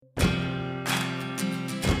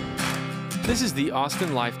This is the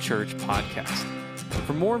Austin Life Church podcast.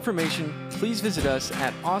 For more information, please visit us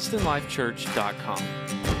at austinlifechurch.com.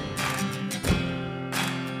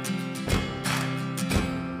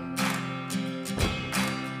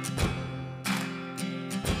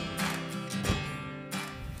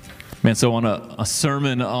 Man, so on a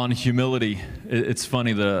sermon on humility, it's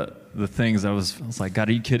funny the things I was like, God,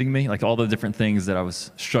 are you kidding me? Like all the different things that I was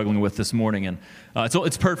struggling with this morning, and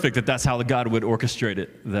it's perfect that that's how God would orchestrate it.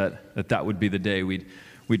 That would be the day we'd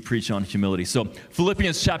preach on humility. So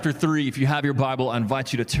Philippians chapter 3, if you have your Bible, I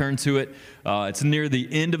invite you to turn to it. It's near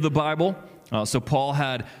the end of the Bible. So Paul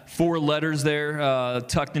had 4 letters there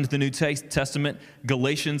tucked into the New Testament: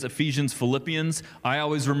 Galatians, Ephesians, Philippians. I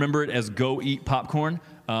always remember it as go eat popcorn.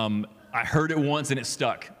 I heard it once and it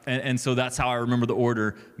stuck. And so that's how I remember the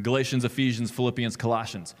order: Galatians, Ephesians, Philippians,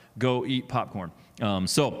 Colossians. Go eat popcorn.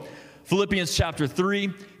 So Philippians chapter 3.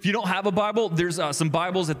 If you don't have a Bible, there's some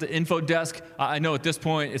Bibles at the info desk. I know at this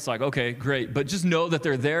point it's like, okay, great. But just know that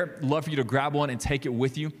they're there. Love for you to grab one and take it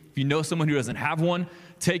with you. If you know someone who doesn't have one,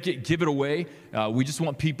 take it, give it away. We just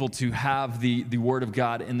want people to have the Word of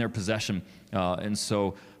God in their possession. And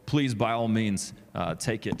so please, by all means,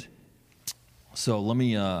 take it. So let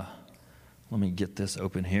me get this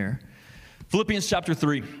open here. Philippians chapter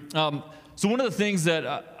 3. So one of the things that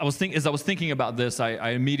I was thinking about this,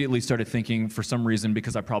 I immediately started thinking, for some reason,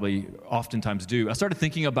 because I probably oftentimes do, I started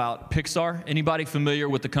thinking about Pixar. Anybody familiar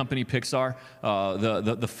with the company Pixar?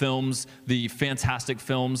 The films, the fantastic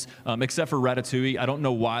films, except for Ratatouille. I don't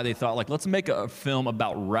know why they thought, like, let's make a film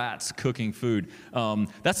about rats cooking food.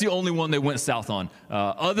 That's the only one they went south on.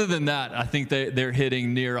 Other than that, I think they're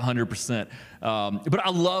hitting near 100%. But I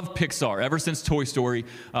love Pixar ever since Toy Story.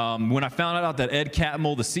 When I found out that Ed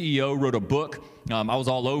Catmull, the CEO, wrote a book, I was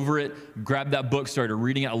all over it, grabbed that book, started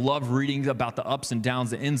reading it. I love reading about the ups and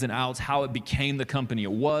downs, the ins and outs, how it became the company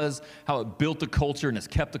it was, how it built the culture and has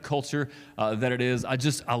kept the culture that it is. I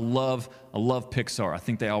love Pixar. I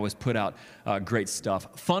think they always put out great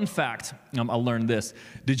stuff. Fun fact, I learned this.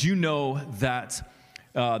 Did you know that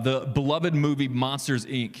the beloved movie Monsters,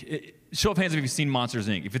 Inc., show of hands if you've seen Monsters,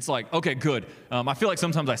 Inc. If it's like, okay, good. I feel like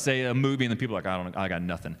sometimes I say a movie and then people are like, I got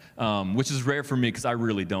nothing, which is rare for me because I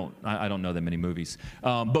really don't. I don't know that many movies.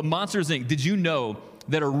 But Monsters, Inc., did you know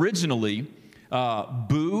that originally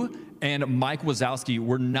Boo and Mike Wazowski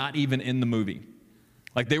were not even in the movie?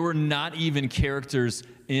 Like, they were not even characters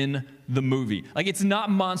in the movie. Like, it's not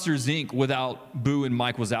Monsters, Inc. without Boo and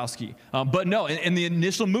Mike Wazowski. But no, in the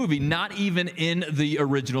initial movie, not even in the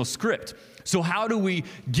original script. So how do we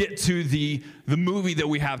get to the movie that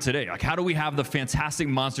we have today? Like, how do we have the fantastic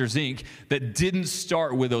Monsters, Inc. that didn't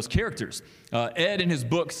start with those characters? Ed, in his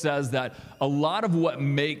book, says that a lot of what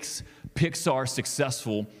makes Pixar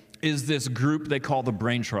successful is this group they call the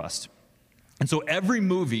Brain Trust. And so every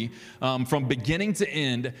movie, from beginning to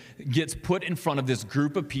end, gets put in front of this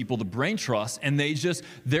group of people, the Brain Trust, and their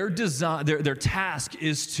task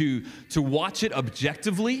is to watch it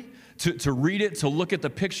objectively, to read it, to look at the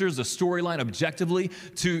pictures, the storyline objectively,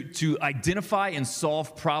 to identify and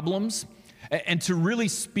solve problems, and to really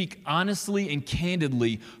speak honestly and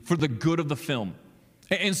candidly for the good of the film.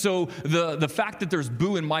 And so the fact that there's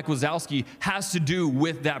Boo and Mike Wazowski has to do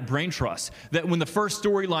with that Brain Trust. That when the first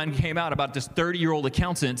storyline came out about this 30-year-old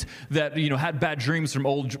accountant that had bad dreams from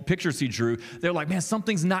old pictures he drew, they're like, man,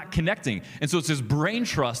 something's not connecting. And so it's this Brain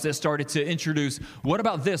Trust that started to introduce, what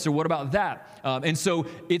about this or what about that? And so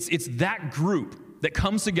it's that group that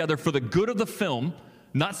comes together for the good of the film,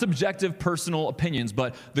 not subjective personal opinions,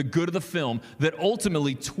 but the good of the film that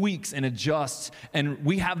ultimately tweaks and adjusts. And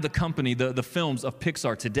we have the company, the films of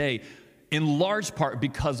Pixar today, in large part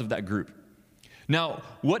because of that group. Now,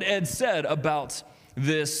 what Ed said about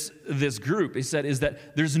this group, he said, is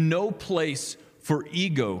that there's no place for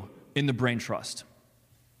ego in the Brain Trust.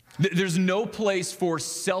 There's no place for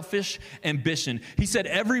selfish ambition. He said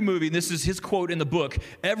every movie, this is his quote in the book,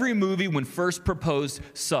 every movie when first proposed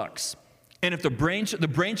sucks. And if the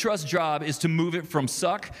brain trust job is to move it from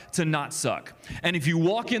suck to not suck. And if you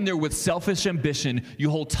walk in there with selfish ambition, you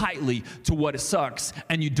hold tightly to what sucks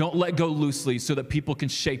and you don't let go loosely so that people can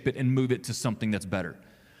shape it and move it to something that's better.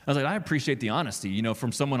 I was like, I appreciate the honesty,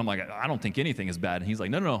 from someone. I'm like, I don't think anything is bad. And he's like,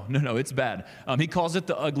 no, it's bad. He calls it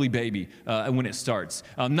the ugly baby when it starts.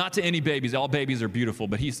 Not to any babies. All babies are beautiful,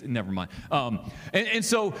 but never mind. And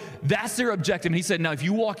so that's their objective. And he said, now, if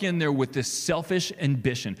you walk in there with this selfish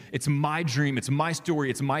ambition, it's my dream, it's my story,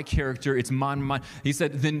 it's my character, it's mine. He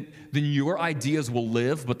said, then your ideas will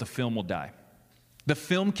live, but the film will die. The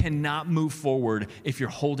film cannot move forward if you're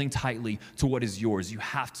holding tightly to what is yours. You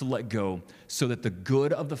have to let go so that the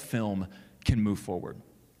good of the film can move forward.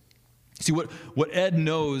 See, what Ed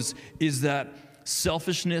knows is that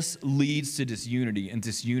selfishness leads to disunity, and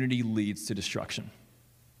disunity leads to destruction.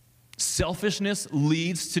 Selfishness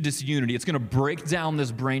leads to disunity. It's going to break down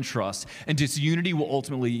this brain trust, and disunity will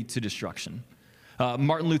ultimately lead to destruction.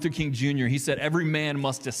 Martin Luther King Jr., he said, every man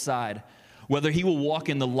must decide whether he will walk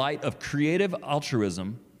in the light of creative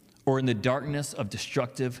altruism or in the darkness of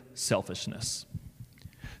destructive selfishness.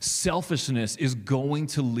 Selfishness is going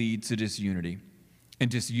to lead to disunity, and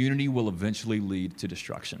disunity will eventually lead to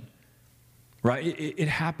destruction, right? It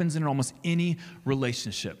happens in almost any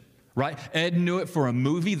relationship, right? Ed knew it for a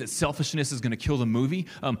movie, that selfishness is going to kill the movie.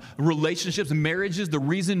 Relationships, marriages, the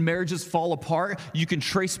reason marriages fall apart, you can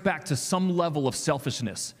trace back to some level of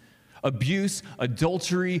selfishness. Abuse,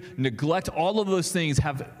 adultery, neglect, all of those things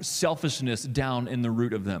have selfishness down in the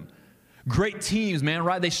root of them. Great teams, man,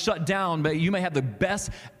 right? They shut down, but you may have the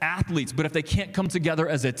best athletes, but if they can't come together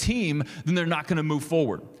as a team, then they're not going to move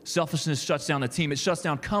forward. Selfishness shuts down a team. It shuts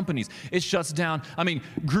down companies. It shuts down,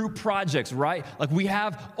 group projects, right? Like we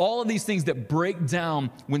have all of these things that break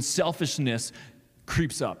down when selfishness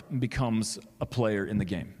creeps up and becomes a player in the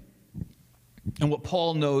game. And what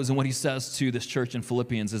Paul knows and what he says to this church in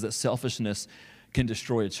Philippians is that selfishness can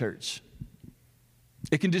destroy a church.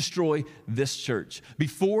 It can destroy this church.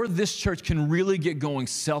 Before this church can really get going,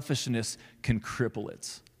 selfishness can cripple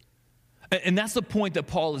it. And that's the point that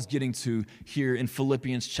Paul is getting to here in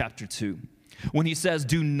Philippians chapter 2. When he says,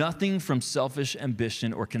 do nothing from selfish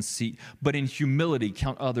ambition or conceit, but in humility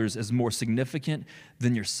count others as more significant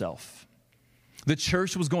than yourself. The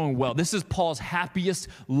church was going well. This is Paul's happiest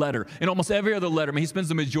letter. In almost every other letter, he spends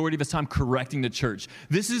the majority of his time correcting the church.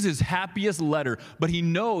 This is his happiest letter, but he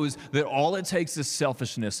knows that all it takes is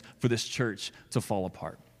selfishness for this church to fall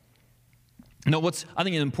apart. Now, what's I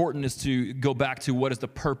think important is to go back to what is the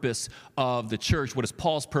purpose of the church. What is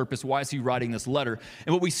Paul's purpose? Why is he writing this letter?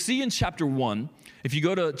 And what we see in chapter 1, if you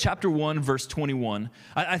go to chapter 1, verse 21,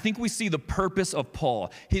 I think we see the purpose of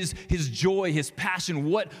Paul, his joy, his passion,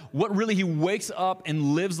 what really he wakes up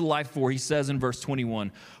and lives life for. He says in verse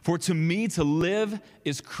 21, for to me to live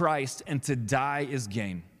is Christ and to die is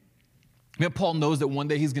gain. Paul knows that one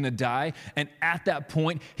day he's going to die, and at that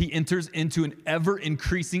point, he enters into an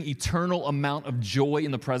ever-increasing eternal amount of joy in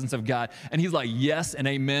the presence of God. And he's like, yes and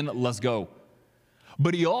amen, let's go.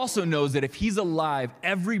 But he also knows that if he's alive,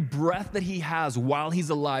 every breath that he has while he's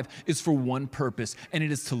alive is for one purpose, and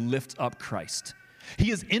it is to lift up Christ.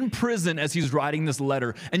 He is in prison as he's writing this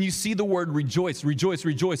letter, and you see the word rejoice, rejoice,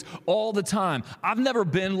 rejoice all the time. I've never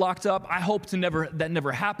been locked up. I hope that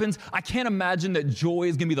never happens. I can't imagine that joy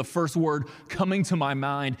is going to be the first word coming to my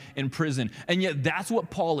mind in prison. And yet that's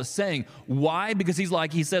what Paul is saying. Why? Because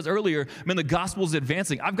he says earlier, the gospel is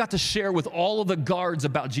advancing. I've got to share with all of the guards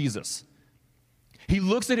about Jesus. He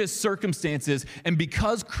looks at his circumstances, and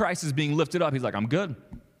because Christ is being lifted up, he's like, I'm good.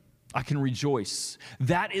 I can rejoice.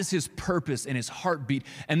 That is his purpose and his heartbeat.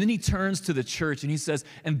 And then he turns to the church and he says,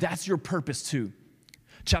 and that's your purpose too.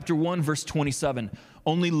 Chapter 1, verse 27,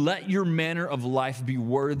 only let your manner of life be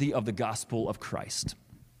worthy of the gospel of Christ.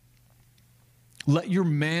 Let your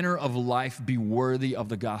manner of life be worthy of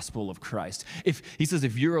the gospel of Christ. He says,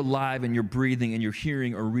 if you're alive and you're breathing and you're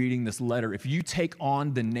hearing or reading this letter, if you take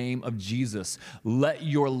on the name of Jesus, let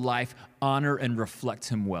your life honor and reflect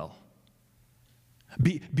him well.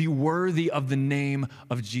 Be worthy of the name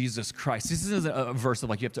of Jesus Christ. This isn't a verse of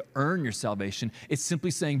like you have to earn your salvation. It's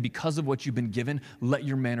simply saying because of what you've been given, let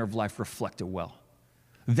your manner of life reflect it well.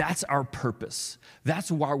 That's our purpose. That's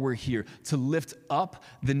why we're here, to lift up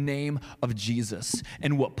the name of Jesus.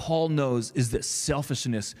 And what Paul knows is that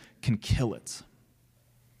selfishness can kill it,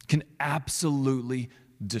 can absolutely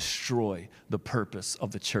destroy the purpose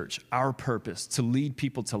of the church. Our purpose, to lead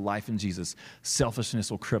people to life in Jesus. Selfishness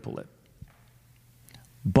will cripple it.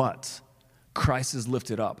 But Christ is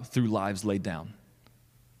lifted up through lives laid down.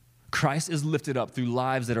 Christ is lifted up through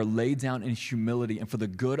lives that are laid down in humility, and for the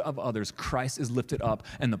good of others, Christ is lifted up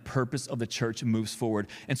and the purpose of the church moves forward.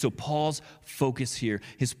 And so Paul's focus here,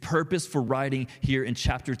 his purpose for writing here in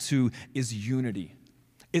chapter 2 is unity,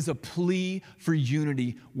 is a plea for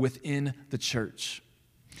unity within the church.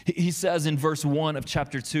 He says in verse 1 of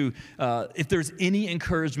chapter 2, if there's any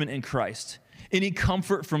encouragement in Christ, any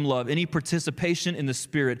comfort from love, any participation in the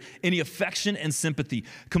Spirit, any affection and sympathy,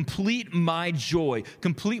 complete my joy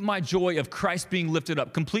of Christ being lifted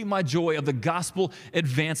up, complete my joy of the gospel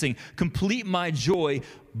advancing, complete my joy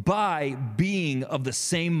by being of the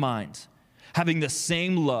same mind, having the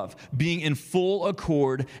same love, being in full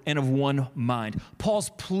accord and of one mind.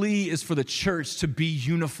 Paul's plea is for the church to be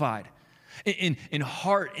unified. In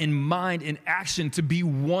heart, in mind, in action, to be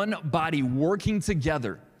one body working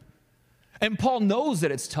together. And Paul knows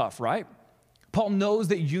that it's tough, right? Paul knows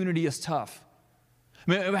that unity is tough.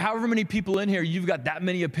 I mean, however many people in here, you've got that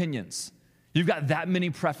many opinions. You've got that many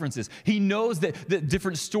preferences. He knows that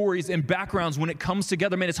different stories and backgrounds, when it comes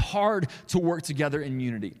together, man, it's hard to work together in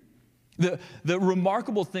unity. The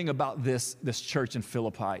remarkable thing about this church in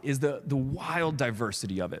Philippi is the wild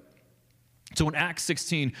diversity of it. So in Acts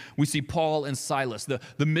 16, we see Paul and Silas,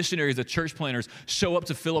 the missionaries, the church planters, show up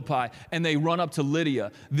to Philippi, and they run up to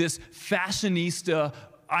Lydia, this fashionista,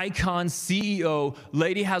 icon CEO.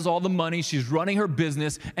 Lady has all the money. She's running her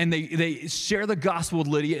business, and they share the gospel with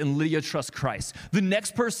Lydia, and Lydia trusts Christ. The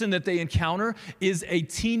next person that they encounter is a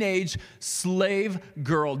teenage slave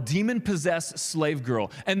girl, demon-possessed slave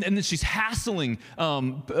girl. And then she's hassling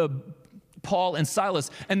Paul and Silas,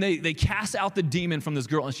 and they cast out the demon from this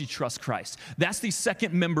girl, and she trusts Christ. That's the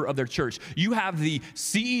second member of their church. You have the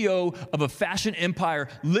CEO of a fashion empire,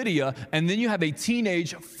 Lydia, and then you have a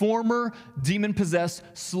teenage, former demon-possessed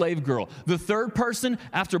slave girl. The third person,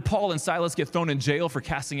 after Paul and Silas get thrown in jail for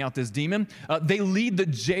casting out this demon, they lead the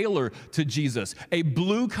jailer to Jesus, a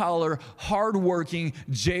blue-collar, hardworking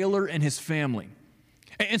jailer and his family.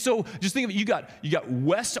 And so just think of it, you got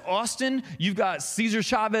West Austin, you've got Cesar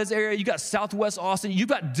Chavez area, you got Southwest Austin, you've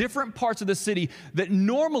got different parts of the city that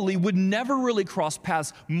normally would never really cross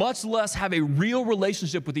paths, much less have a real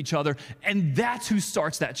relationship with each other, and that's who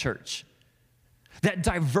starts that church. That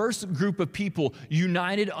diverse group of people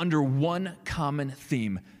united under one common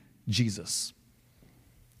theme, Jesus.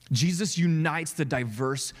 Jesus unites the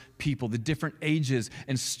diverse people, the different ages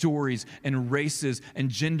and stories and races and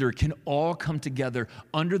gender can all come together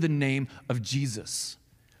under the name of Jesus.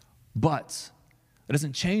 But it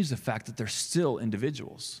doesn't change the fact that they're still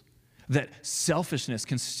individuals, that selfishness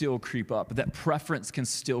can still creep up, that preference can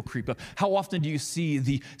still creep up. How often do you see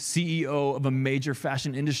the CEO of a major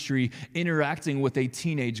fashion industry interacting with a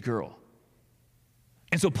teenage girl?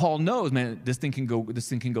 And so Paul knows, man, this thing can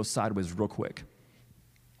go sideways real quick.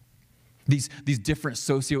 These different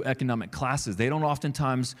socioeconomic classes, they don't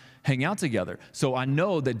oftentimes hang out together. So I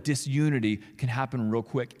know that disunity can happen real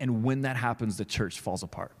quick, and when that happens, the church falls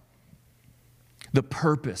apart. The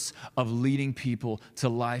purpose of leading people to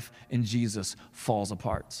life in Jesus falls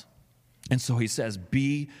apart. And so he says,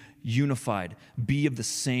 be unified, be of the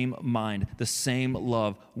same mind, the same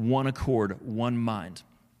love, one accord, one mind.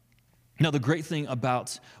 Now, the great thing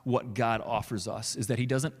about what God offers us is that he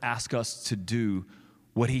doesn't ask us to do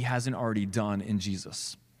what he hasn't already done in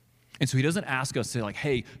Jesus. And so he doesn't ask us to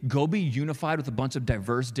hey, go be unified with a bunch of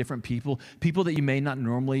diverse, different people that you may not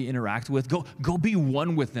normally interact with. Go be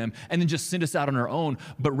one with them and then just send us out on our own.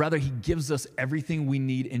 But rather, he gives us everything we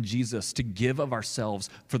need in Jesus to give of ourselves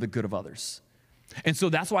for the good of others. And so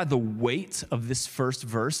that's why the weight of this first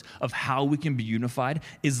verse of how we can be unified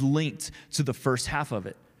is linked to the first half of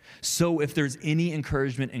it. So if there's any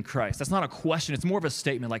encouragement in Christ, that's not a question, it's more of a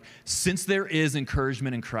statement since there is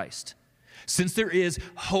encouragement in Christ, since there is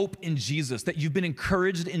hope in Jesus, that you've been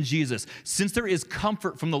encouraged in Jesus, since there is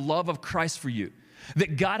comfort from the love of Christ for you,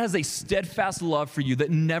 that God has a steadfast love for you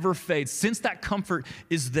that never fades, since that comfort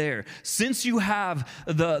is there, since you have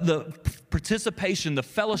the participation, the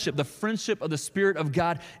fellowship, the friendship of the Spirit of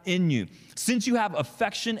God in you, since you have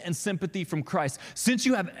affection and sympathy from Christ, since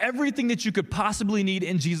you have everything that you could possibly need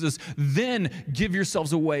in Jesus, then give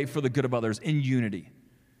yourselves away for the good of others in unity.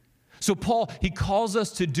 So Paul, he calls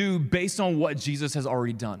us to do based on what Jesus has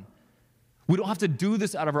already done. We don't have to do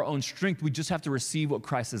this out of our own strength. We just have to receive what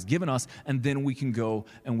Christ has given us, and then we can go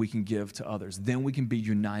and we can give to others. Then we can be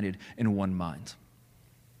united in one mind.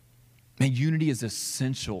 Man, unity is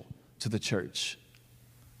essential to the church.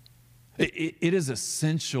 It is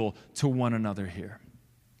essential to one another here.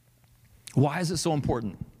 Why is it so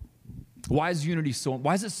important? Why is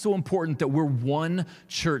it so important that we're one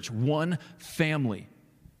church, one family?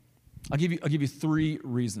 I'll give you three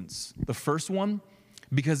reasons. The first one,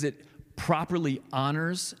 because it properly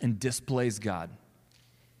honors and displays God.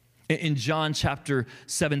 In John chapter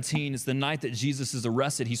 17, it's the night that Jesus is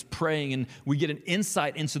arrested. He's praying, and we get an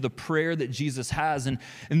insight into the prayer that Jesus has. And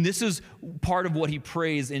this is part of what he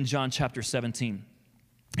prays in John chapter 17.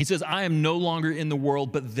 He says, I am no longer in the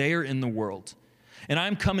world, but they are in the world. And I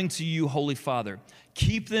am coming to you, Holy Father.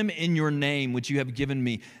 Keep them in your name, which you have given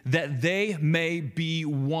me, that they may be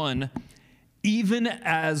one, even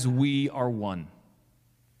as we are one.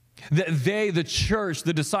 That they, the church,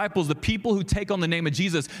 the disciples, the people who take on the name of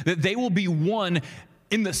Jesus, that they will be one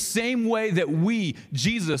in the same way that we,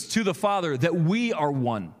 Jesus, to the Father, that we are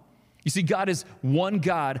one. You see, God is one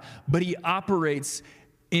God, but he operates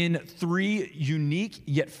in three unique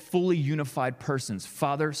yet fully unified persons,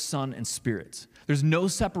 Father, Son, and Spirit. There's no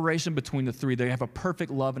separation between the three. They have a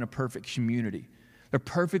perfect love and a perfect community. They're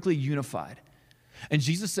perfectly unified. And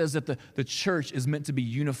Jesus says that the church is meant to be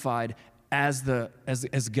unified as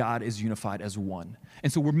God is unified as one.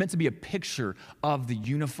 And so we're meant to be a picture of the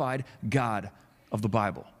unified God of the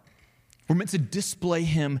Bible. We're meant to display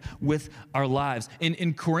him with our lives.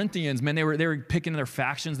 In Corinthians, man, they were picking their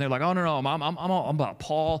factions. They're like, oh, no, I'm about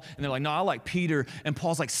Paul. And they're like, no, I like Peter. And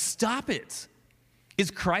Paul's like, stop it.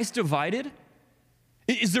 Is Christ divided?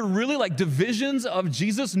 Is there really like divisions of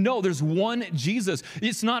Jesus? No, there's one Jesus.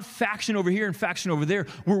 It's not faction over here and faction over there.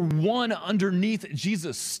 We're one underneath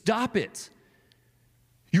Jesus. Stop it.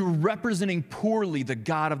 You're representing poorly the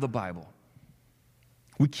God of the Bible.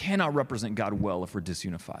 We cannot represent God well if we're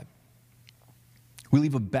disunified. We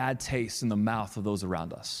leave a bad taste in the mouth of those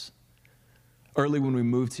around us. Early when we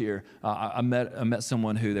moved here, I met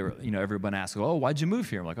someone who they were, everyone asked, oh, why'd you move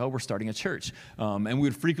here? I'm like, oh, we're starting a church. And we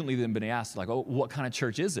would frequently then been asked, like, oh, what kind of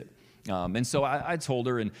church is it? And so I told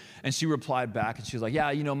her, and she replied back, and she was like,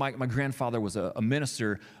 yeah, my grandfather was a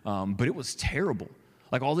minister, but it was terrible.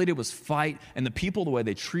 Like, all they did was fight, and the people, the way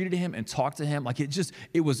they treated him and talked to him, like,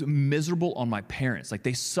 it was miserable on my parents. Like,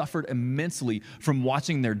 they suffered immensely from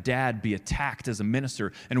watching their dad be attacked as a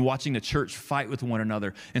minister and watching the church fight with one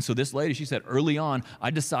another. And so this lady, she said, early on, I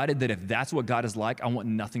decided that if that's what God is like, I want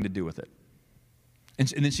nothing to do with it. And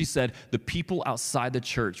then she said, the people outside the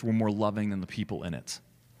church were more loving than the people in it.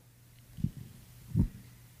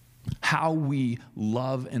 How we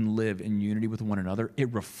love and live in unity with one another,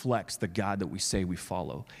 it reflects the God that we say we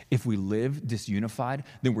follow. If we live disunified,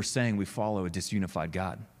 then we're saying we follow a disunified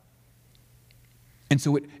God. And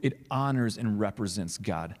so it honors and represents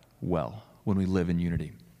God well when we live in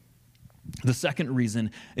unity. The second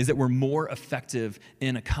reason is that we're more effective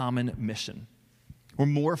in a common mission. We're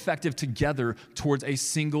more effective together towards a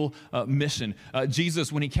single mission.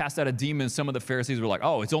 Jesus, when he cast out a demon, some of the Pharisees were like,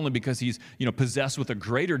 oh, it's only because he's possessed with a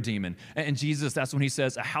greater demon. And Jesus, that's when he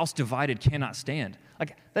says, a house divided cannot stand.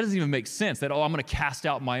 Like, that doesn't even make sense, that, I'm going to cast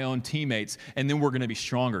out my own teammates, and then we're going to be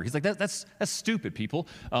stronger. He's like, that's stupid, people.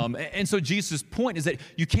 And so Jesus' point is that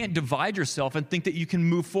you can't divide yourself and think that you can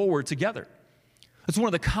move forward together. That's one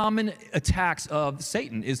of the common attacks of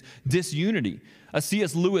Satan is disunity.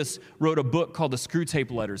 C.S. Lewis wrote a book called The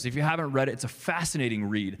Screwtape Letters. If you haven't read it, it's a fascinating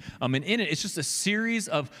read. And in it, it's just a series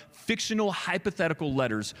of fictional hypothetical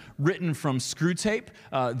letters written from Screwtape,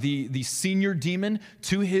 the senior demon,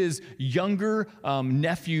 to his younger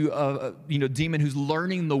nephew, demon who's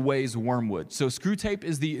learning the ways Wormwood. So Screwtape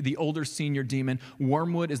is the older senior demon.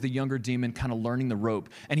 Wormwood is the younger demon, kind of learning the rope.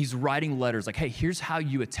 And he's writing letters like, hey, here's how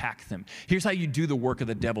you attack them. Here's how you do the work of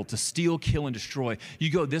the devil, to steal, kill, and destroy.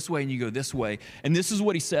 You go this way and you go this way. And this is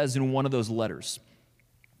what he says in one of those letters.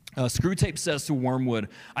 Screwtape says to Wormwood,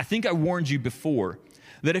 I think I warned you before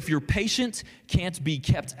that if your patient can't be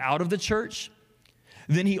kept out of the church,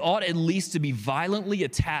 then he ought at least to be violently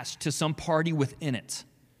attached to some party within it.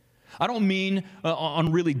 I don't mean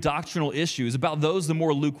on really doctrinal issues. About those, the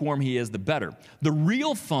more lukewarm he is, the better. The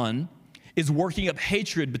real fun is working up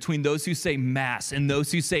hatred between those who say Mass and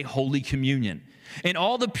those who say Holy Communion, and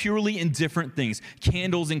all the purely indifferent things,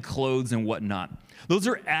 candles and clothes and whatnot. Those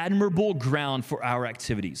are admirable ground for our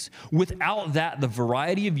activities. Without that, the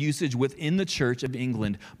variety of usage within the Church of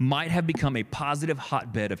England might have become a positive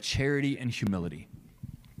hotbed of charity and humility.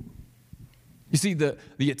 You see, the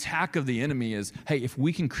attack of the enemy is, hey, if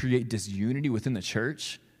we can create disunity within the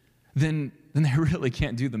church, then they really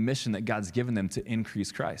can't do the mission that God's given them to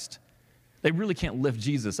increase Christ. They really can't lift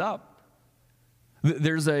Jesus up.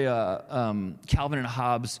 There's a Calvin and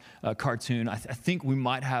Hobbes cartoon. I think we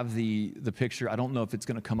might have the picture. I don't know if it's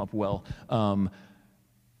going to come up well.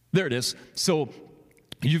 There it is. So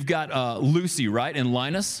you've got Lucy, right, and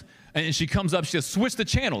Linus. And she comes up, she says, switch the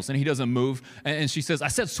channels. And he doesn't move. And she says, I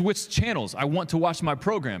said switch channels. I want to watch my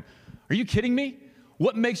program. Are you kidding me?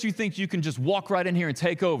 What makes you think you can just walk right in here and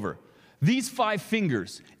take over? These 5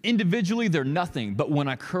 fingers, individually, they're nothing. But when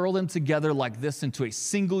I curl them together like this into a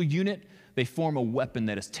single unit, they form a weapon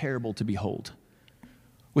that is terrible to behold.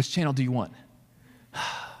 Which channel do you want?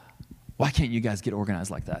 Why can't you guys get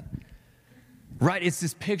organized like that? Right? It's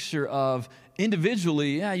this picture of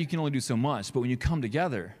individually, yeah, you can only do so much. But when you come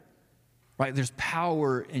together, right, there's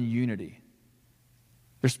power in unity.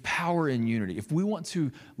 There's power in unity. If we want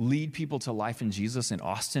to lead people to life in Jesus in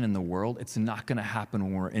Austin and the world, it's not going to happen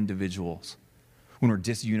when we're individuals, when we're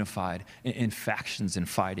disunified in factions and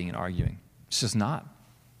fighting and arguing. It's just not.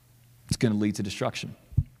 It's going to lead to destruction.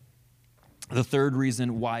 The third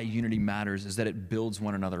reason why unity matters is that it builds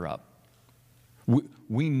one another up.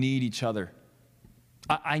 We need each other.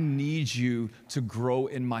 I need you to grow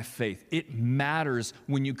in my faith. It matters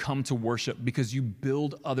when you come to worship because you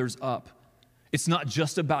build others up. It's not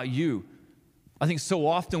just about you. I think so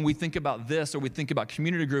often we think about this or we think about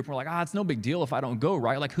community group and we're like, it's no big deal if I don't go,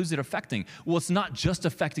 right? Like, who's it affecting? Well, it's not just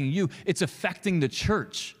affecting you. It's affecting the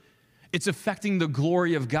church. It's affecting the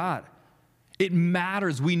glory of God. It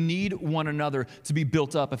matters. We need one another to be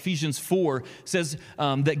built up. Ephesians 4 says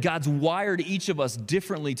that God's wired each of us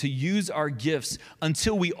differently to use our gifts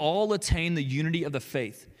until we all attain the unity of the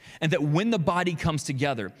faith. And that when the body comes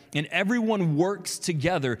together and everyone works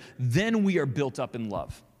together, then we are built up in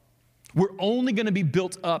love. We're only going to be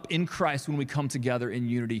built up in Christ when we come together in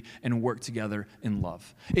unity and work together in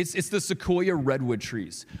love. It's the sequoia redwood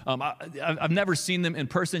trees. I've never seen them in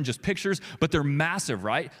person, just pictures, but they're massive,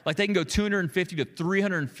 right? Like they can go 250 to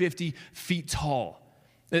 350 feet tall.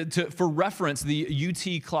 For reference, the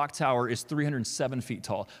UT clock tower is 307 feet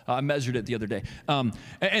tall. I measured it the other day.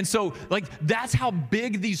 And so like that's how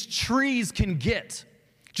big these trees can get.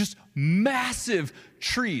 Just massive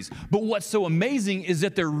trees. But what's so amazing is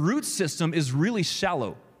that their root system is really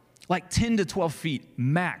shallow, like 10 to 12 feet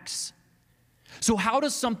max. So how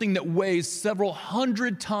does something that weighs several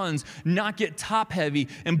hundred tons not get top heavy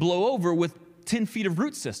and blow over with 10 feet of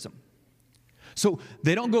root system? So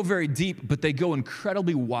they don't go very deep, but they go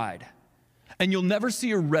incredibly wide. And you'll never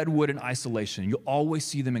see a redwood in isolation. You'll always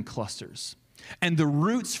see them in clusters. And the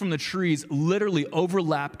roots from the trees literally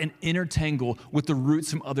overlap and intertangle with the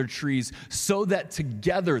roots from other trees so that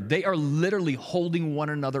together they are literally holding one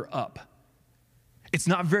another up. It's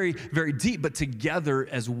not very, very deep, but together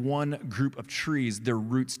as one group of trees, their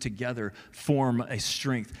roots together form a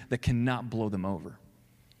strength that cannot blow them over.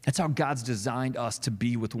 That's how God's designed us to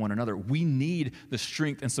be with one another. We need the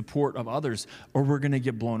strength and support of others or we're going to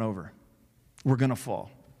get blown over. We're going to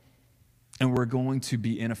fall. And we're going to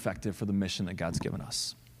be ineffective for the mission that God's given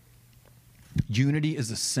us. Unity is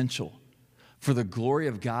essential for the glory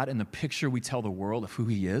of God and the picture we tell the world of who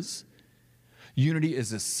He is. Unity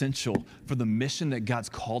is essential for the mission that God's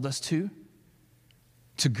called us to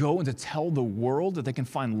go and to tell the world that they can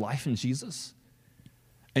find life in Jesus.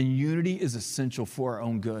 And unity is essential for our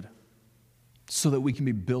own good so that we can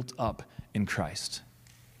be built up in Christ.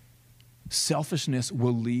 Selfishness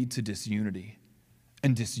will lead to disunity.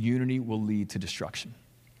 And disunity will lead to destruction.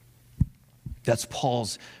 That's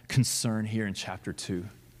Paul's concern here in chapter 2.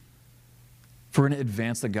 If we're going to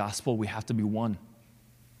advance the gospel, we have to be one.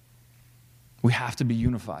 We have to be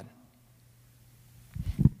unified.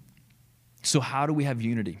 So how do we have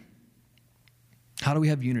unity? How do we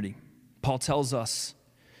have unity? Paul tells us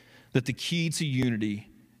that the key to unity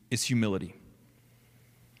is humility.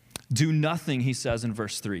 Do nothing, he says in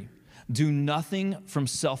verse 3. Do nothing from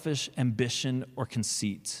selfish ambition or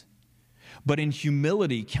conceit, but in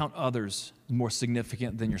humility count others more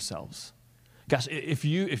significant than yourselves. Gosh, if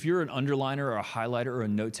you're an underliner or a highlighter or a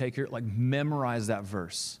note taker, like memorize that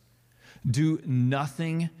verse. Do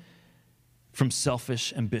nothing from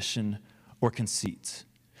selfish ambition or conceit,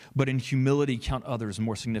 but in humility count others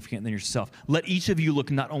more significant than yourself. Let each of you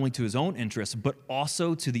look not only to his own interest, but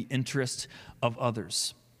also to the interest of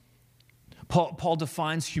others. Paul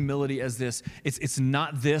defines humility as this. It's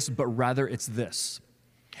not this, but rather it's this.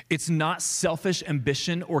 It's not selfish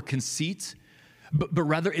ambition or conceit, but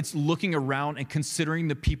rather it's looking around and considering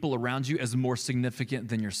the people around you as more significant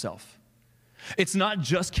than yourself. It's not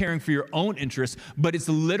just caring for your own interests, but it's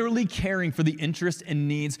literally caring for the interests and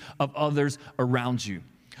needs of others around you.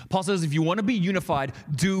 Paul says, if you want to be unified,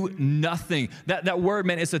 do nothing. That word,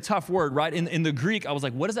 man, it's a tough word, right? In the Greek, I was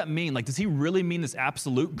like, what does that mean? Like, does he really mean this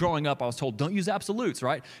absolute? Growing up, I was told, don't use absolutes,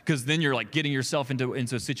 right? Because then you're like getting yourself into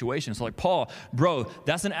a situation. So like, Paul, bro,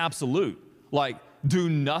 that's an absolute. Like, do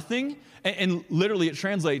nothing. And literally it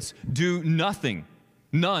translates, do nothing.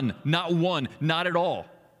 None, not one, not at all.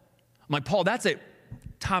 I'm like, Paul, that's a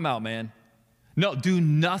timeout, man. No, do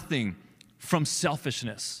nothing from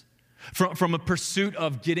selfishness. From a pursuit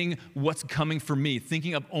of getting what's coming for me,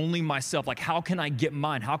 thinking of only myself, like how can I get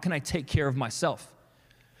mine? How can I take care of myself?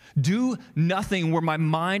 Do nothing where my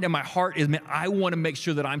mind and my heart is, man, I want to make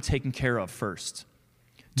sure that I'm taken care of first.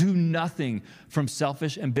 Do nothing from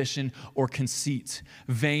selfish ambition or conceit,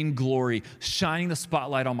 vain glory, shining the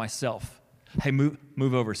spotlight on myself. Hey, move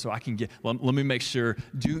over so I can let me make sure.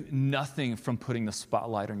 Do nothing from putting the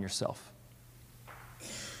spotlight on yourself.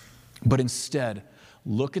 But instead,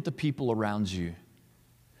 look at the people around you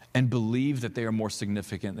and believe that they are more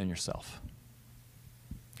significant than yourself.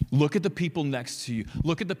 Look at the people next to you.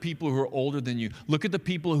 Look at the people who are older than you. Look at the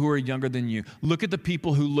people who are younger than you. Look at the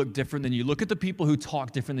people who look different than you. Look at the people who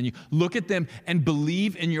talk different than you. Look at them and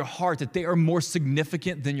believe in your heart that they are more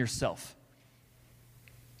significant than yourself.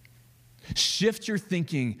 Shift your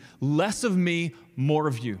thinking, less of me, more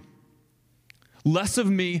of you. Less of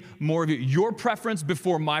me, more of you. Your preference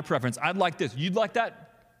before my preference. I'd like this. You'd like that?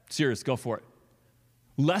 Serious, go for it.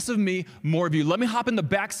 Less of me, more of you. Let me hop in the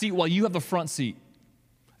back seat while you have the front seat.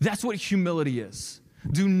 That's what humility is.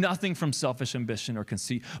 Do nothing from selfish ambition or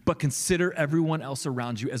conceit, but consider everyone else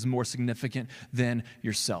around you as more significant than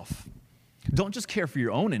yourself. Don't just care for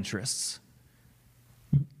your own interests,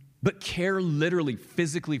 but care literally,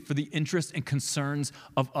 physically for the interests and concerns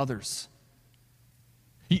of others.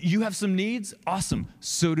 You have some needs? Awesome.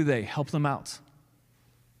 So do they. Help them out.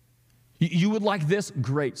 You would like this?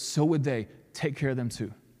 Great. So would they. Take care of them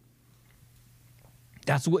too.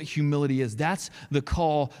 That's what humility is. That's the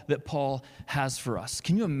call that Paul has for us.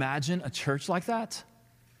 Can you imagine a church like that?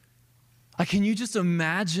 Like, can you just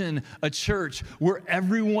imagine a church where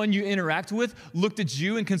everyone you interact with looked at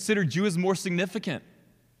you and considered you as more significant?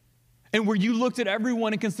 And where you looked at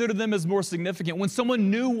everyone and considered them as more significant. When someone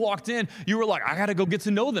new walked in, you were like, I got to go get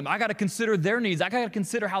to know them. I got to consider their needs. I got to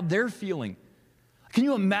consider how they're feeling. Can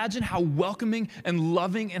you imagine how welcoming and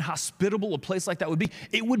loving and hospitable a place like that would be?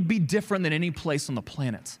 It would be different than any place on the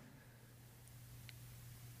planet.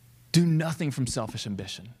 Do nothing from selfish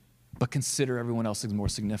ambition, but consider everyone else as more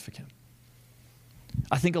significant.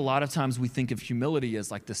 I think a lot of times we think of humility as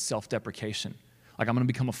like this self-deprecation. Like, I'm going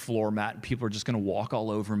to become a floor mat and people are just going to walk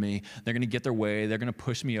all over me. They're going to get their way. They're going to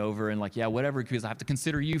push me over and like, yeah, whatever, because I have to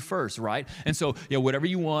consider you first, right? And so, yeah, whatever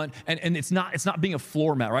you want. And it's not being a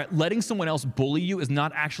floor mat, right? Letting someone else bully you is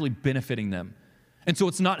not actually benefiting them. And so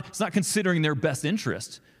it's not considering their best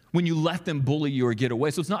interest when you let them bully you or get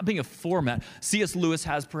away. So it's not being a floor mat. C.S. Lewis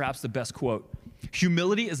has perhaps the best quote.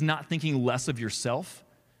 Humility is not thinking less of yourself.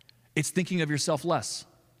 It's thinking of yourself less.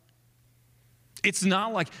 It's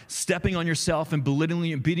not like stepping on yourself and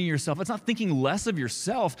belittling and beating yourself. It's not thinking less of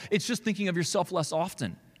yourself. It's just thinking of yourself less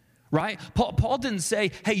often, right? Paul didn't say,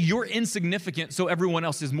 hey, you're insignificant, so everyone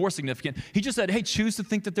else is more significant. He just said, hey, choose to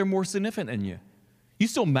think that they're more significant than you. You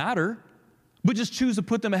still matter, but just choose to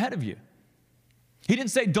put them ahead of you. He didn't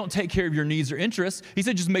say, don't take care of your needs or interests. He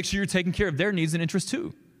said, just make sure you're taking care of their needs and interests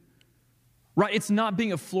too. Right? It's not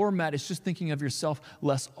being a floor mat. It's just thinking of yourself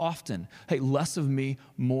less often. Hey, less of me,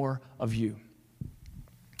 more of you.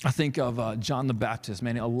 I think of John the Baptist.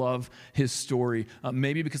 Man, I love his story.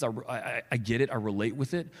 Maybe because I get it, I relate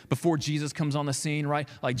with it. Before Jesus comes on the scene, right?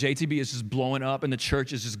 Like JTB is just blowing up and the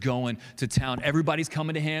church is just going to town. Everybody's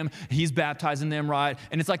coming to him. He's baptizing them, right?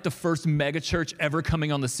 And it's like the first mega church ever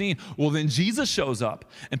coming on the scene. Well, then Jesus shows up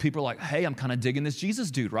and people are like, hey, I'm kind of digging this Jesus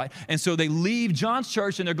dude, right? And so they leave John's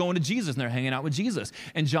church and they're going to Jesus and they're hanging out with Jesus.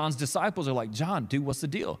 And John's disciples are like, John, dude, what's the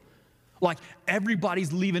deal? Like,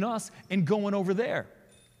 everybody's leaving us and going over there.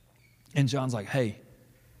 And John's like, hey,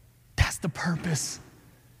 that's the purpose.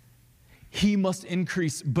 He must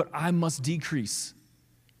increase, but I must decrease.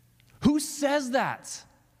 Who says that?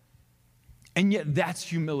 And yet that's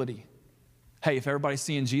humility. Hey, if everybody's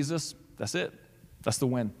seeing Jesus, that's it. That's the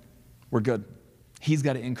win. We're good. He's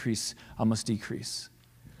got to increase, I must decrease.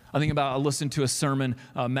 I listened to a sermon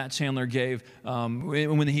Matt Chandler gave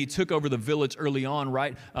when he took over the village early on,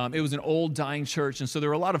 right? It was an old dying church, and so there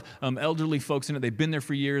were a lot of elderly folks in it. They'd been there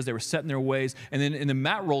for years. They were set in their ways, and then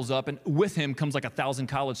Matt rolls up, and with him comes like 1,000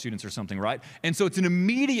 college students or something, right? And so it's an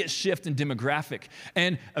immediate shift in demographic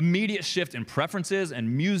and immediate shift in preferences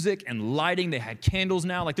and music and lighting. They had candles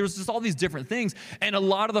now. Like, there was just all these different things, and a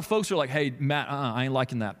lot of the folks were like, hey, Matt, I ain't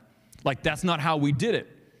liking that. Like, that's not how we did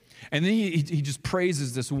it. And then he just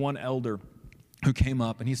praises this one elder who came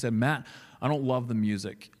up and he said, Matt, I don't love the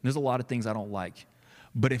music. There's a lot of things I don't like.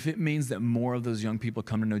 But if it means that more of those young people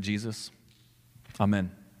come to know Jesus,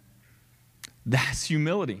 amen. That's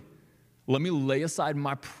humility. Let me lay aside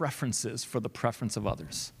my preferences for the preference of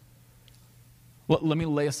others. Let me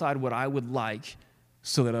lay aside what I would like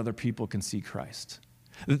so that other people can see Christ.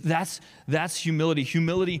 That's humility.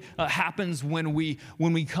 Humility happens when we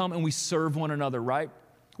come and we serve one another, right?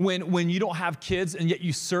 When you don't have kids and yet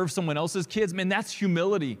you serve someone else's kids, man, that's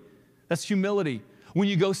humility. That's humility. When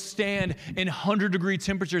you go stand in 100-degree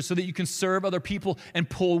temperatures so that you can serve other people and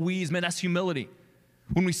pull weeds, man, that's humility.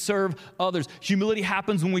 When we serve others, humility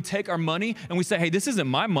happens when we take our money and we say, hey, this isn't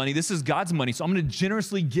my money, this is God's money, so I'm going to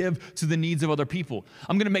generously give to the needs of other people.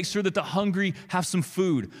 I'm going to make sure that the hungry have some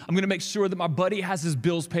food. I'm going to make sure that my buddy has his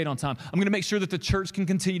bills paid on time. I'm going to make sure that the church can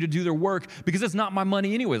continue to do their work because it's not my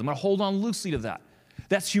money anyways. I'm going to hold on loosely to that.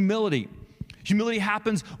 That's humility. Humility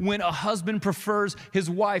happens when a husband prefers his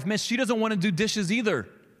wife. Man, she doesn't want to do dishes either.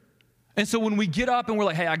 And so when we get up and we're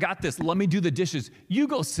like, hey, I got this. Let me do the dishes. You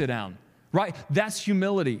go sit down, right? That's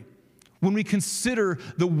humility. When we consider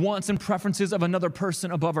the wants and preferences of another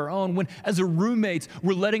person above our own, when as a roommate,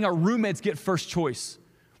 we're letting our roommates get first choice.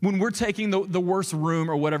 When we're taking the worst room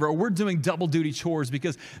or whatever, or we're doing double duty chores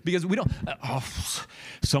because we don't,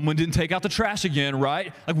 someone didn't take out the trash again,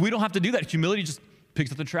 right? Like we don't have to do that. Humility just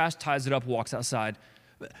picks up the trash, ties it up, walks outside.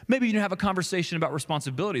 Maybe you can have a conversation about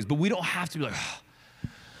responsibilities, but we don't have to be like,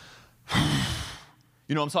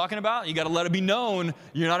 you know what I'm talking about? You got to let it be known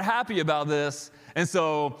you're not happy about this. And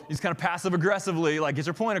so you just kind of passive aggressively, like get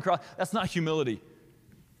your point across. That's not humility.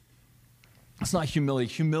 That's not humility.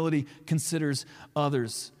 Humility considers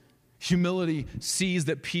others. Humility sees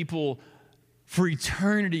that people for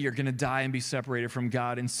eternity are going to die and be separated from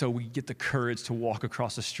God. And so we get the courage to walk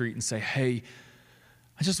across the street and say, hey,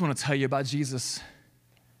 I just want to tell you about Jesus.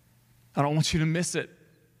 I don't want you to miss it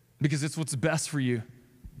because it's what's best for you.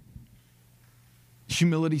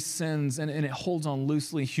 Humility sins and it holds on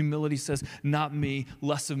loosely. Humility says, not me,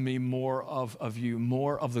 less of me, more of you,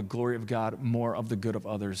 more of the glory of God, more of the good of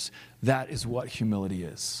others. That is what humility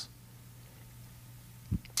is.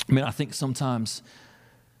 I mean, I think sometimes,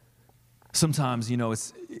 you know,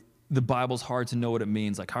 the Bible's hard to know what it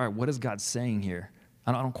means. Like, all right, what is God saying here?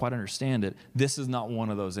 I don't quite understand it. This is not one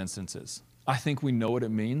of those instances. I think we know what it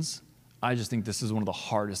means. I just think this is one of the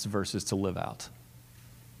hardest verses to live out.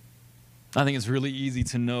 I think it's really easy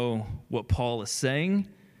to know what Paul is saying.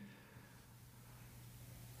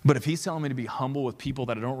 But if he's telling me to be humble with people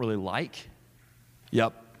that I don't really like,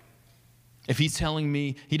 yep. If he's telling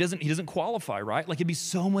me, he doesn't qualify, right? Like it'd be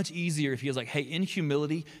so much easier if he was like, hey, in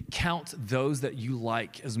humility, count those that you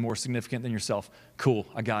like as more significant than yourself. Cool,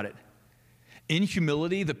 I got it. In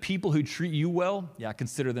humility, the people who treat you well, yeah,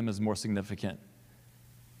 consider them as more significant.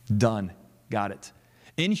 Done, got it.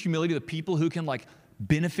 In humility, the people who can like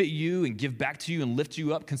benefit you and give back to you and lift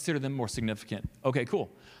you up, consider them more significant. Okay, cool.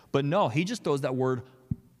 But no, he just throws that word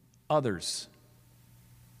others.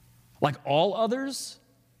 Like all others?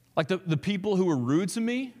 Like the people who were rude to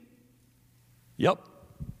me? Yep.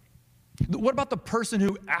 What about the person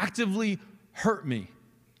who actively hurt me?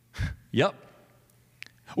 Yep.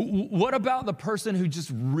 What about the person who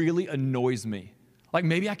just really annoys me? Like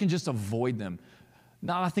maybe I can just avoid them.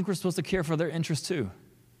 No, I think we're supposed to care for their interests too.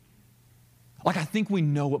 Like I think we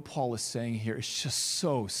know what Paul is saying here. It's just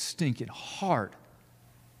so stinking hard.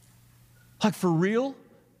 Like for real,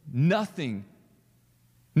 nothing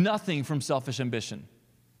from selfish ambition.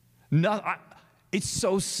 It's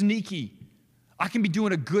so sneaky. I can be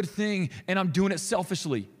doing a good thing and I'm doing it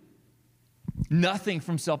selfishly. Nothing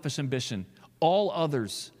from selfish ambition. All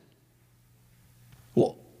others.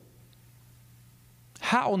 Well,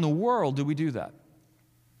 how in the world do we do that?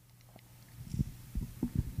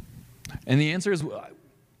 And the answer is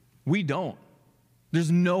we don't.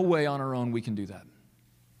 There's no way on our own we can do that.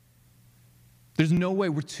 There's no way.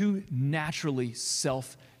 We're too naturally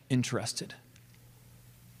self-interested.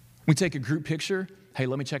 We take a group picture. Hey,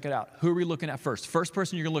 let me check it out. Who are we looking at first? First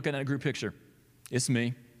person you're going to look at in a group picture. It's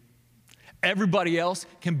me. Everybody else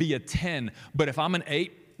can be a 10. But if I'm an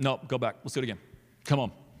 8, no, go back. Let's do it again. Come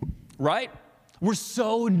on. Right? We're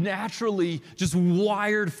so naturally just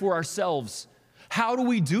wired for ourselves. How do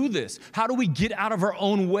we do this? How do we get out of our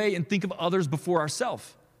own way and think of others before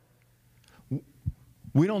ourselves?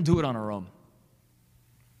 We don't do it on our own.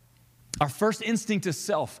 Our first instinct is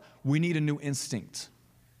self. We need a new instinct.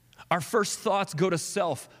 Our first thoughts go to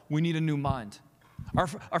self. We need a new mind.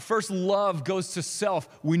 Our first love goes to self.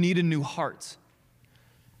 We need a new heart.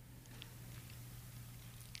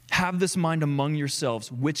 Have this mind among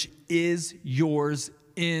yourselves, which is yours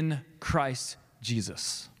in Christ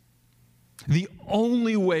Jesus. The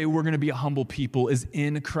only way we're going to be a humble people is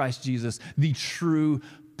in Christ Jesus, the true,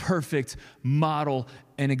 perfect model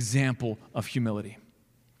and example of humility.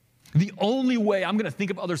 The only way I'm going to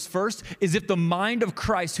think of others first is if the mind of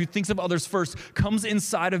Christ who thinks of others first comes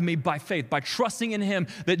inside of me by faith, by trusting in him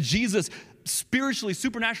that Jesus spiritually,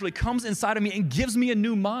 supernaturally comes inside of me and gives me a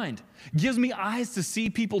new mind, gives me eyes to see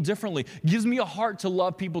people differently, gives me a heart to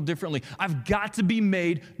love people differently. I've got to be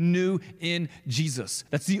made new in Jesus.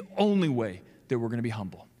 That's the only way that we're going to be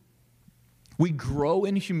humble. We grow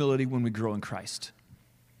in humility when we grow in Christ.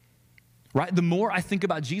 Right? The more I think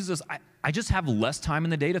about Jesus, I just have less time in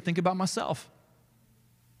the day to think about myself.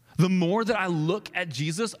 The more that I look at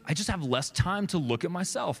Jesus, I just have less time to look at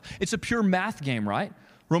myself. It's a pure math game, right?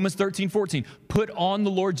 Romans 13:14, put on the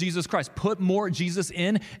Lord Jesus Christ. Put more Jesus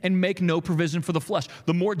in and make no provision for the flesh.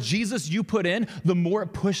 The more Jesus you put in, the more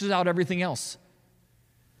it pushes out everything else.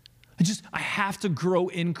 I have to grow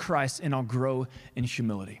in Christ and I'll grow in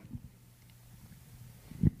humility.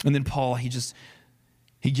 And then Paul, he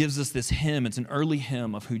gives us this hymn. It's an early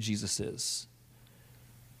hymn of who Jesus is.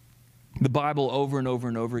 The Bible over and over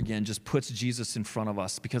and over again just puts Jesus in front of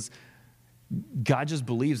us because God just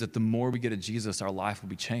believes that the more we get of Jesus, our life will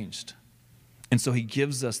be changed. And so he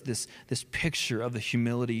gives us this picture of the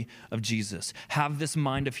humility of Jesus. Have this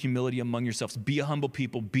mind of humility among yourselves. Be a humble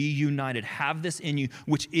people. Be united. Have this in you,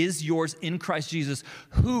 which is yours in Christ Jesus,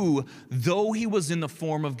 who, though he was in the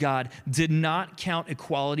form of God, did not count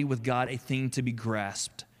equality with God a thing to be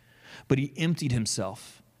grasped. But he emptied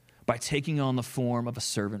himself by taking on the form of a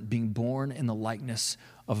servant, being born in the likeness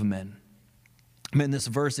of men. I mean, in this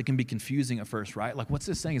verse, it can be confusing at first, right? Like, what's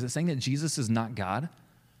this saying? Is it saying that Jesus is not God?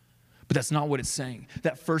 But that's not what it's saying.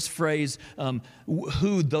 That first phrase,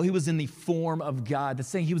 who, though he was in the form of God, that's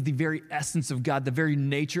saying he was the very essence of God, the very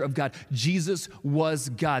nature of God. Jesus was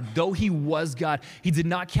God. Though he was God, he did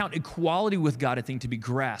not count equality with God a thing to be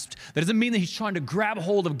grasped. That doesn't mean that he's trying to grab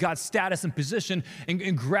hold of God's status and position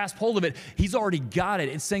and grasp hold of it. He's already got it.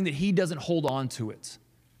 It's saying that he doesn't hold on to it.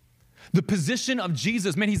 The position of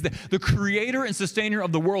Jesus, man, he's the creator and sustainer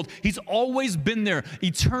of the world. He's always been there,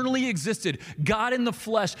 eternally existed, God in the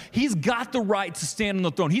flesh. He's got the right to stand on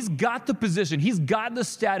the throne. He's got the position. He's got the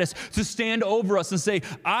status to stand over us and say,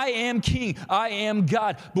 I am king, I am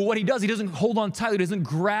God. But what he does, he doesn't hold on tightly, he doesn't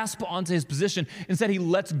grasp onto his position. Instead, he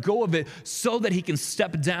lets go of it so that he can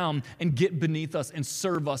step down and get beneath us and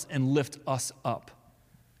serve us and lift us up.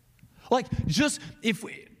 Like, just if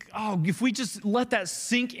we just let that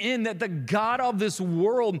sink in, that the God of this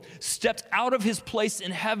world stepped out of his place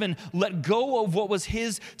in heaven, let go of what was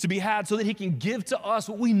his to be had so that he can give to us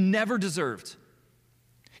what we never deserved.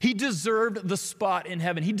 He deserved the spot in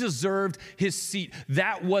heaven. He deserved his seat.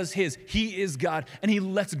 That was his. He is God. And he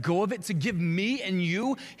lets go of it to give me and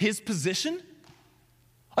you his position?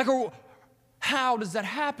 Like, how does that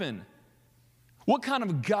happen? What kind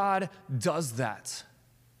of God does that?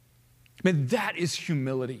 Man, that is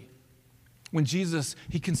humility. When Jesus,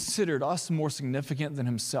 he considered us more significant than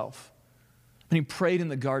himself. And he prayed in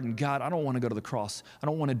the garden, God, I don't want to go to the cross. I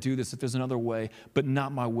don't want to do this if there's another way, but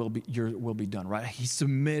not my will, your will be done, right? He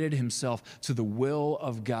submitted himself to the will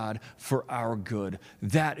of God for our good.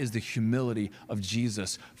 That is the humility of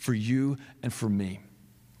Jesus for you and for me.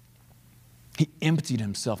 He emptied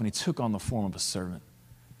himself and he took on the form of a servant.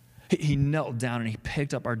 He knelt down and he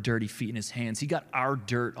picked up our dirty feet in his hands. He got our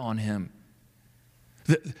dirt on him.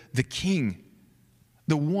 The king,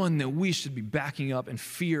 the one that we should be backing up in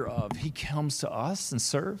fear of, he comes to us and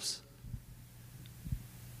serves.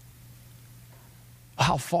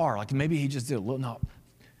 How far? Like maybe he just did a little, no.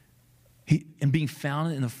 And being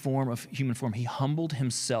found in the form of human form, he humbled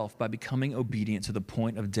himself by becoming obedient to the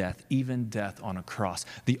point of death, even death on a cross.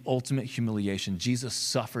 The ultimate humiliation. Jesus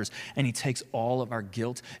suffers and he takes all of our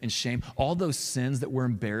guilt and shame, all those sins that we're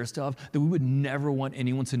embarrassed of, that we would never want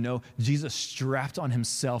anyone to know. Jesus strapped on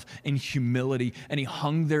himself in humility and he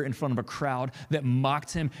hung there in front of a crowd that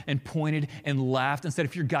mocked him and pointed and laughed and said,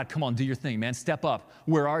 if you're God, come on, do your thing, man. Step up.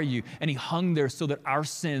 Where are you? And he hung there so that our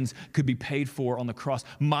sins could be paid for on the cross.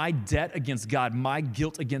 My debt against God, my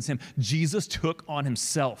guilt against him, Jesus took on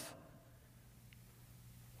himself.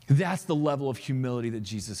 That's the level of humility that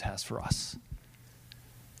Jesus has for us.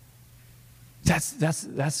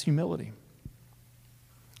 That's humility.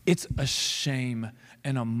 It's a shame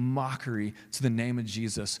and a mockery to the name of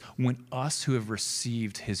Jesus when us who have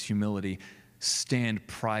received his humility stand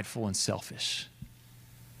prideful and selfish.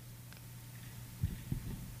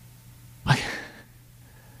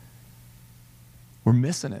 We're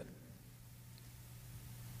missing it.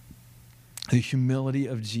 The humility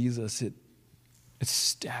of Jesus, it's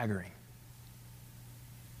staggering.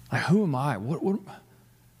 Like, who am I? Who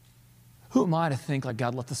am I to think, like,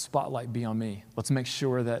 God, let the spotlight be on me. Let's make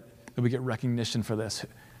sure that we get recognition for this.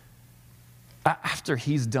 After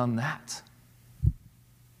he's done that,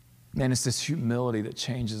 man, it's this humility that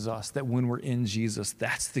changes us, that when we're in Jesus,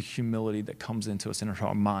 that's the humility that comes into us in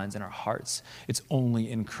our minds and our hearts. It's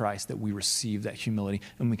only in Christ that we receive that humility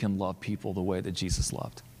and we can love people the way that Jesus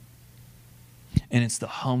loved. And it's the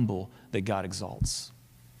humble that God exalts.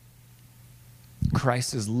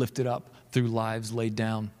 Christ is lifted up through lives laid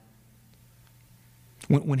down.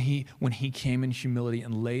 When he came in humility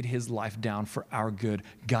and laid his life down for our good,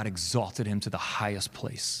 God exalted him to the highest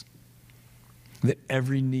place. That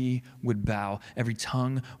every knee would bow, every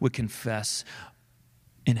tongue would confess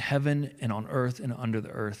in heaven and on earth and under the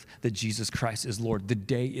earth that Jesus Christ is Lord. The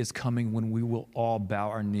day is coming when we will all bow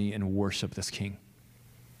our knee and worship this King.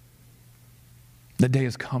 The day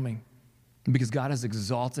is coming because God has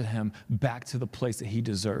exalted him back to the place that he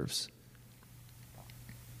deserves.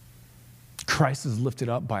 Christ is lifted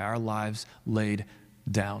up by our lives laid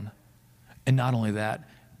down. And not only that,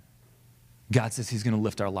 God says he's going to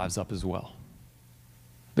lift our lives up as well.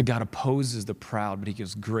 That God opposes the proud, but he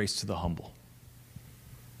gives grace to the humble.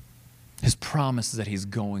 His promise is that he's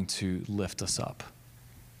going to lift us up.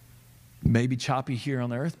 Maybe choppy here on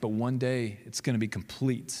the earth, but one day it's going to be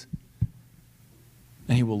complete.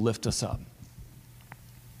 And he will lift us up.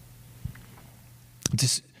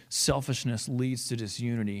 This selfishness leads to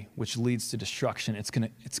disunity, which leads to destruction. It's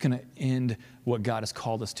going to end what God has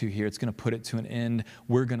called us to here. It's going to put it to an end.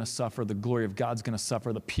 We're going to suffer. The glory of God's going to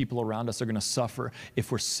suffer. The people around us are going to suffer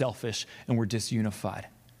if we're selfish and we're disunified.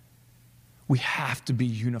 We have to be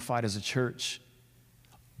unified as a church.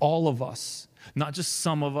 All of us, not just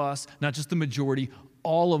some of us, not just the majority,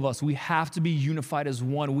 all of us, we have to be unified as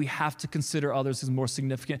one. We have to consider others as more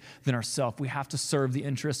significant than ourselves. We have to serve the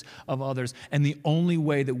interests of others. And the only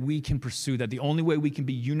way that we can pursue that, the only way we can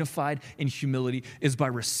be unified in humility is by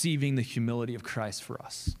receiving the humility of Christ for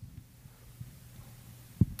us.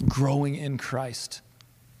 Growing in Christ.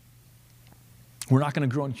 We're not going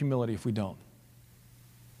to grow in humility if we don't.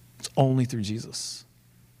 It's only through Jesus.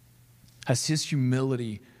 Has his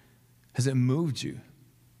humility, has it moved you?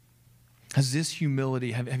 Has this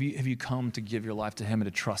humility, have you come to give your life to him and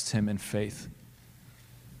to trust him in faith?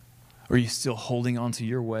 Or are you still holding on to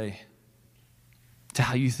your way, to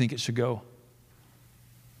how you think it should go?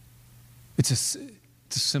 It's a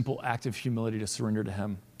simple act of humility to surrender to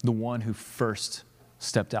him, the one who first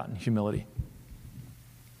stepped out in humility.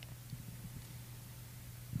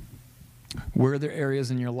 Where are there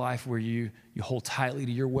areas in your life where you hold tightly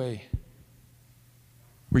to your way,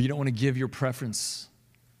 where you don't want to give your preference?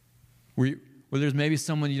 Where there's maybe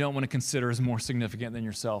someone you don't want to consider as more significant than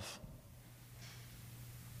yourself.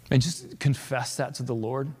 And just confess that to the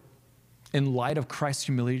Lord. In light of Christ's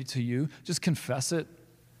humility to you, just confess it.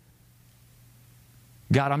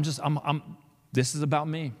 God, this is about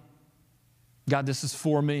me. God, this is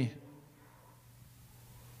for me.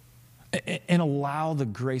 And allow the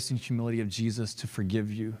grace and humility of Jesus to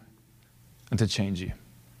forgive you and to change you.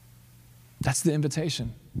 That's the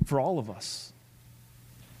invitation for all of us.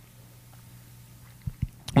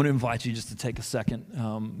 I want to invite you just to take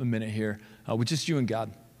a minute here with just you and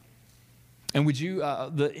God. And would you,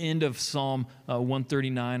 the end of Psalm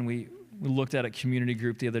 139, we looked at community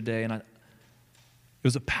group the other day, and it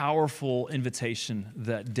was a powerful invitation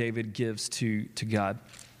that David gives to God.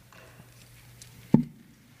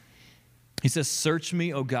 He says, "Search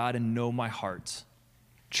me, O God, and know my heart.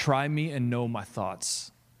 Try me and know my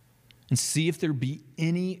thoughts, and see if there be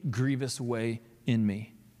any grievous way in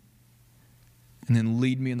me. And then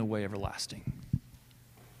lead me in the way everlasting."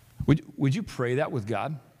 Would you pray that with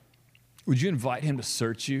God? Would you invite him to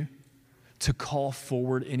search you, to call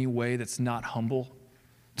forward any way that's not humble,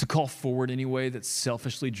 to call forward any way that's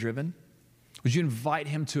selfishly driven? Would you invite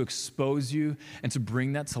him to expose you and to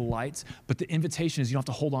bring that to light? But the invitation is you don't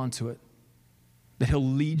have to hold on to it, that he'll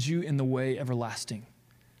lead you in the way everlasting.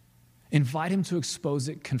 Invite him to expose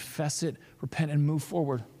it, confess it, repent, and move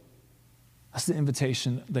forward. That's the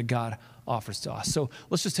invitation that God offers to us. So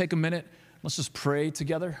let's just take a minute. Let's just pray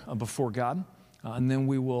together before God, and then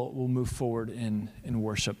we'll move forward in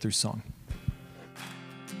worship through song.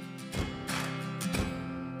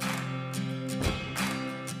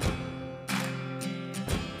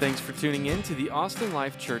 Thanks for tuning in to the Austin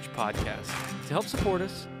Life Church podcast. To help support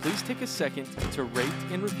us, please take a second to rate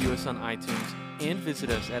and review us on iTunes and visit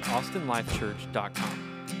us at austinlifechurch.com.